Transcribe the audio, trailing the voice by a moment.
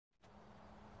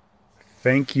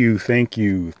Thank you, thank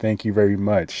you, thank you very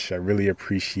much. I really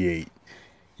appreciate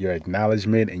your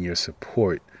acknowledgement and your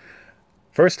support.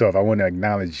 First off, I want to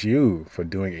acknowledge you for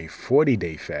doing a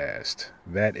 40-day fast.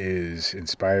 That is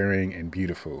inspiring and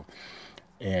beautiful.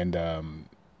 And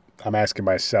I'm asking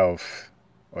myself,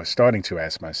 or starting to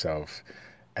ask myself,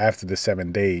 after the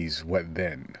 7 days, what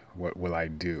then? What will I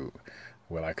do?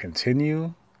 Will I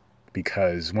continue?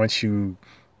 Because once you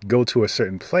go to a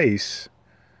certain place,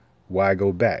 why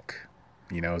go back?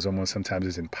 It's almost sometimes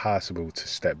it's impossible to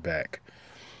step back.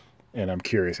 And I'm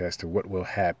curious as to what will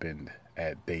happen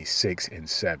at day 6 and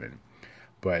 7.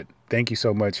 But thank you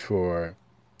so much for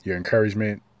your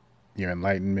encouragement, your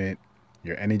enlightenment,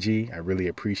 your energy. I really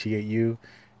appreciate you.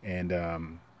 And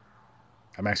I'm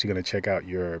actually going to check out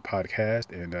your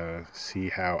podcast and see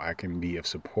how I can be of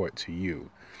support to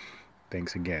you.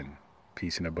 Thanks again.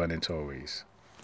 Peace and abundance always.